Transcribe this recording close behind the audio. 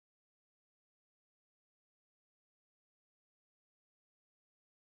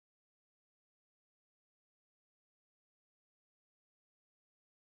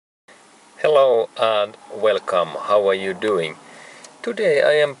Hello and welcome. How are you doing? Today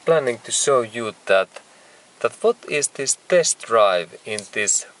I am planning to show you that what is this test drive in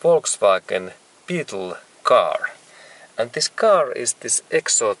this Volkswagen Beetle car. And this car is this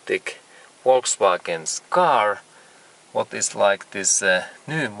exotic Volkswagen's car. What is like this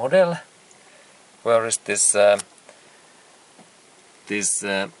new model? Where is this? This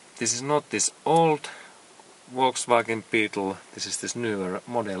is not this old Volkswagen Beetle. This is this newer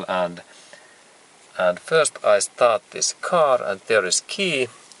model, and first I start this car, and there is key,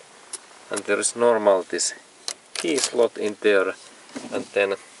 and there is normal this key slot in there, and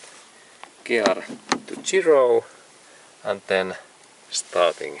then gear to 0, and then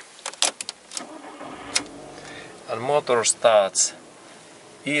starting. And motor starts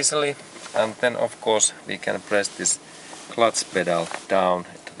easily, and then of course we can press this clutch pedal down,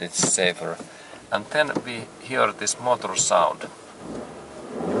 it's safer. And then we hear this motor sound.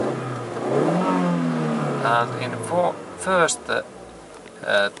 And in first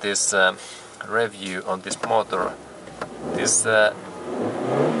this review on this motor, this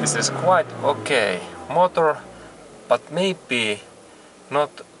is quite okay motor, but maybe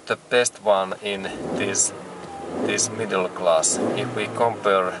not the best one in this middle class. If we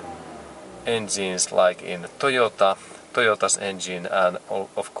compare engines like in Toyota's engine and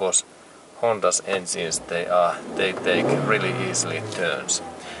of course Honda's engines, they take really easily turns.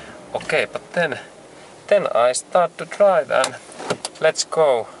 Okay, but then I start to drive, and let's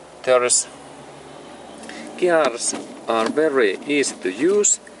go. Gears are very easy to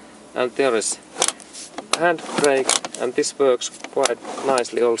use, and there is handbrake, and this works quite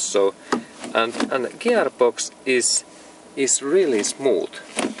nicely also. And gearbox is really smooth.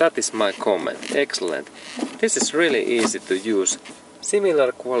 That is my comment. Excellent. This is really easy to use.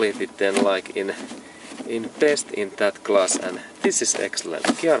 Similar quality than like in best in that class, and this is excellent.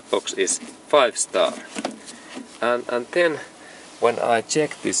 Gearbox is 5-star. And then when I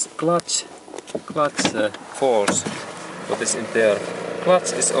check this clutch force, what is in there,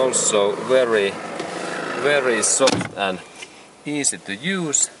 clutch is also very soft and easy to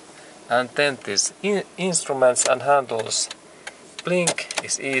use. And then this instruments and handles, blink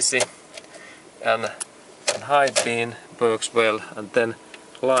is easy, and high beam works well, and then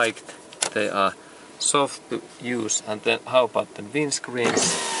light, they are soft to use. And then how about the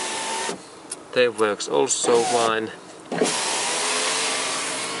windscreens? They works also fine.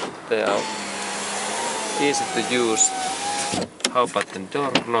 They are easy to use. How about the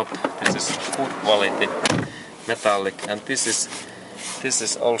door knob? This is good quality metallic, and this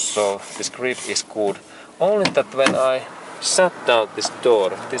is also, this grip is good. Only that when I shut down this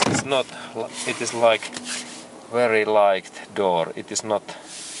door, this is not, it is like very light door. It is not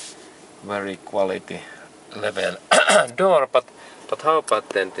very quality level door, but how about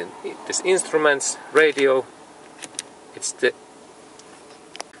then this instruments, radio? It's the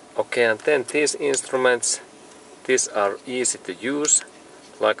okay, and then these instruments, these are easy to use,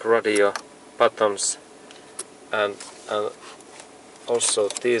 like radio buttons, and also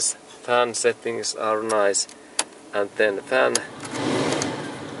these fan settings are nice, and then fan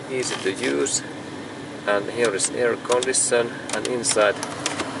easy to use. And here is air condition, and inside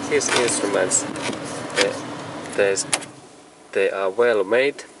these instruments, they are well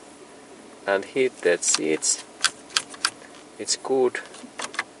made, and heated seats, it's good.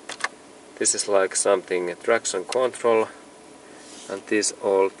 This is like something traction control, and these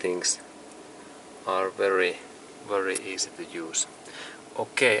all things are very easy to use.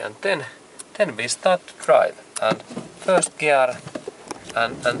 Okay, and then we start to drive, and first gear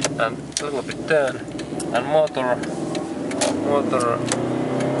and a little bit turn, and motor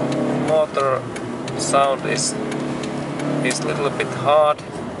sound is a little bit hard,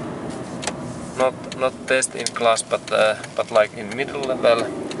 not best in class, but like in middle level.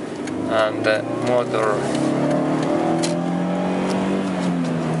 And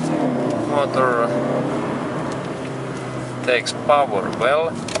motor takes power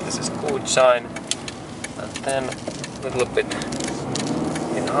well. This is good sign. And then a little bit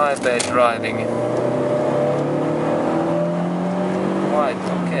in highway driving. Right,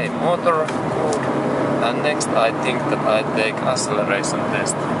 okay, motor good. And next I think that I take acceleration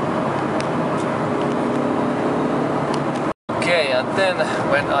test. Okay, and then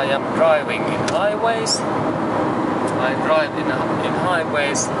when I am driving in highways, I drive in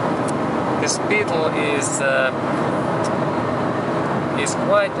highways. This Beetle is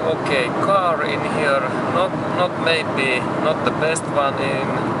quite okay car in here. Not maybe not the best one in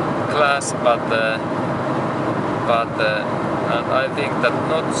class, but and I think that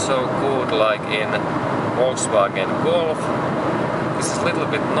not so good like in Volkswagen Golf. This is a little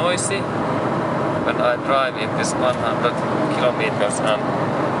bit noisy, when I drive in this 100 kilometers, and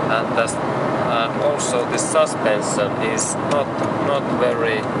also the suspension is not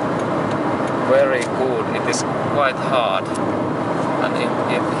very good. It is quite hard, and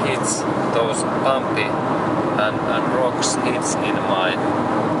it hits those bumpy and rocks hits in my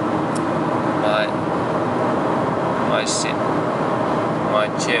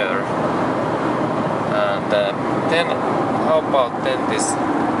chair. And then how about then this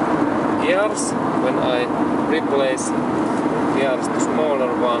gears? When I replace gears to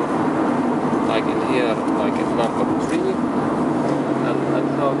smaller one, like in here, like in number 3, and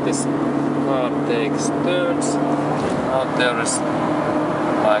how this car takes turns, how there is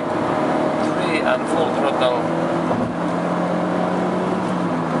like 3 and full throttle.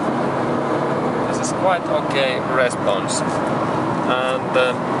 This is quite okay response. And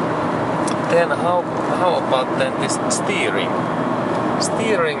then how about then this steering?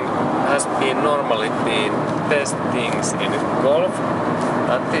 Steering has been normally been best things in golf,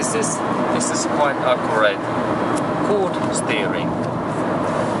 and this is quite accurate. Good steering.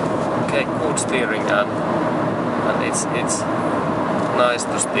 Okay, good steering, and it's nice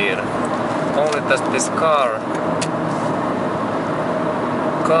to steer. Only that this car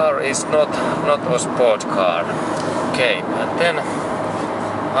is not a sport car. Okay, and then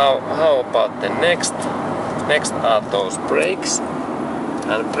how about the next are those brakes,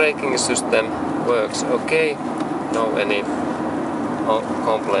 and braking system works okay. No any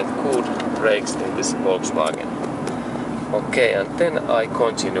complaint. Good brakes in this Volkswagen. Okay, and then I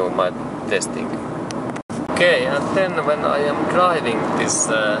continue my testing. Okay, and then when I am driving this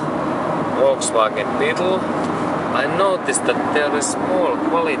Volkswagen Beetle, I noticed that there is small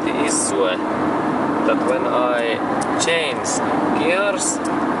quality issue, that when I change gears,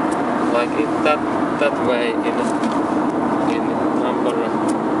 like in that way in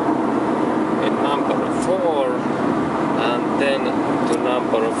number 4 and then to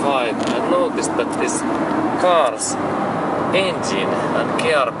number 5, I noticed that this car's engine and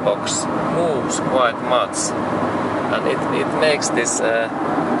gearbox moves quite much, and it makes this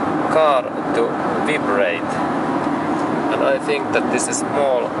car to vibrate. And I think that this is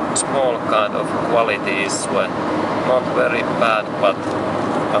small kind of quality issue, not very bad, but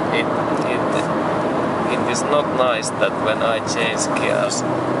it is not nice that when I change gears,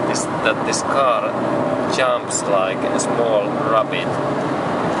 this car jumps like a small rabbit.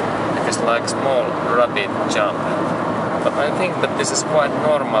 It is like small rabbit jump. But I think that this is quite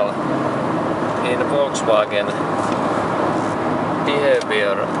normal in Volkswagen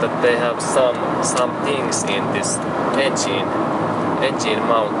behavior, that they have some things in this engine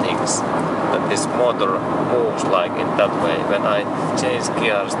mountings, that this motor moves like in that way. When I change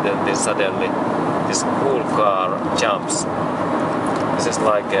gears, then suddenly this whole car jumps. This is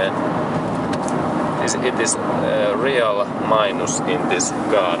like it is a real minus in this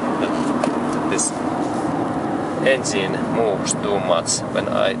car, that this engine moves too much when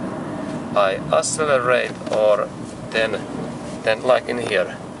I accelerate, or then like in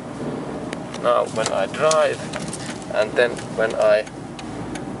here. Now when I drive, and then when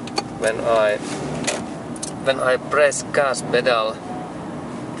I press gas pedal,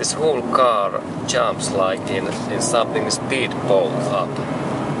 this whole car jumps like in something speed boat up,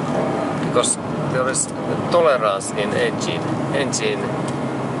 because there is tolerance in engine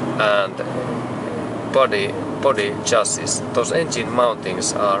and body chassis. Those engine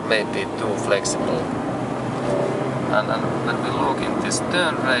mountings are maybe too flexible. And when we look in this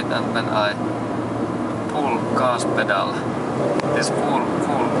turn rate, and when I pull gas pedal, this full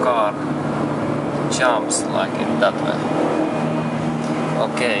car jumps like in that way.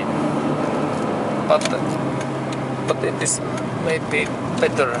 Okay, but it is maybe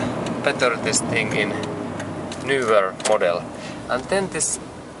better this thing in newer model. And then this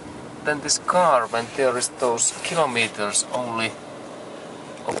car, when there is those kilometers, only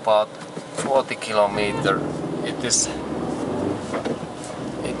about 40 kilometers, it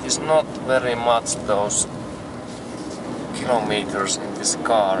is not very much those kilometers in this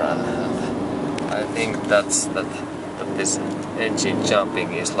car, and I think that this engine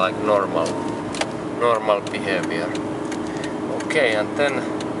jumping is like normal behavior. Okay, and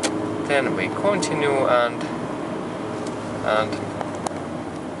then we continue, and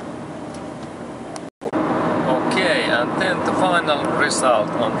okay, and then the final result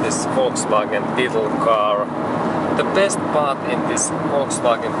on this Volkswagen Beetle car. The best part in this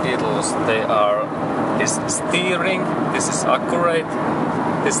Volkswagen Beetles, they are this steering. This is accurate,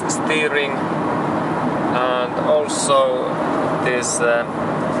 this steering, and also these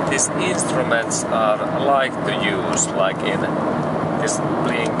instruments are like to use, like in this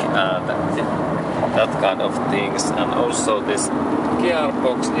blink and that kind of things. And also this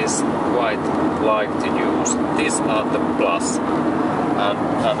gearbox is quite like to use. These are the plus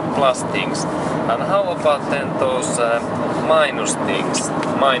and plus things. And how about then those minus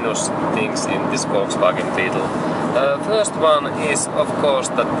things in this Volkswagen Beetle? First one is of course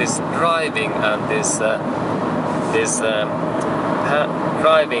that this driving and this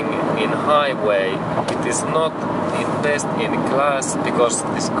driving in highway, it is not in best in class because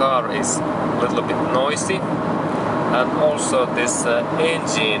this car is a little bit noisy, and also this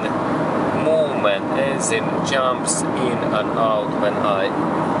engine movement, engine jumps in and out when I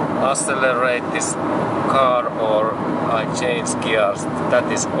accelerate this car or I change gears.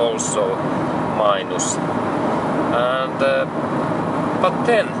 That is also minus. And but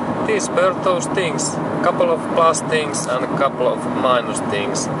then these were those things, couple of plus things and a couple of minus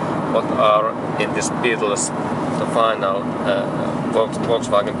things what are in this Beetle's the final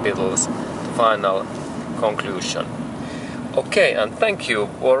Volkswagen Beetle's final conclusion. Okay, and thank you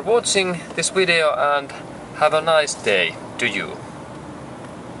for watching this video and have a nice day to you.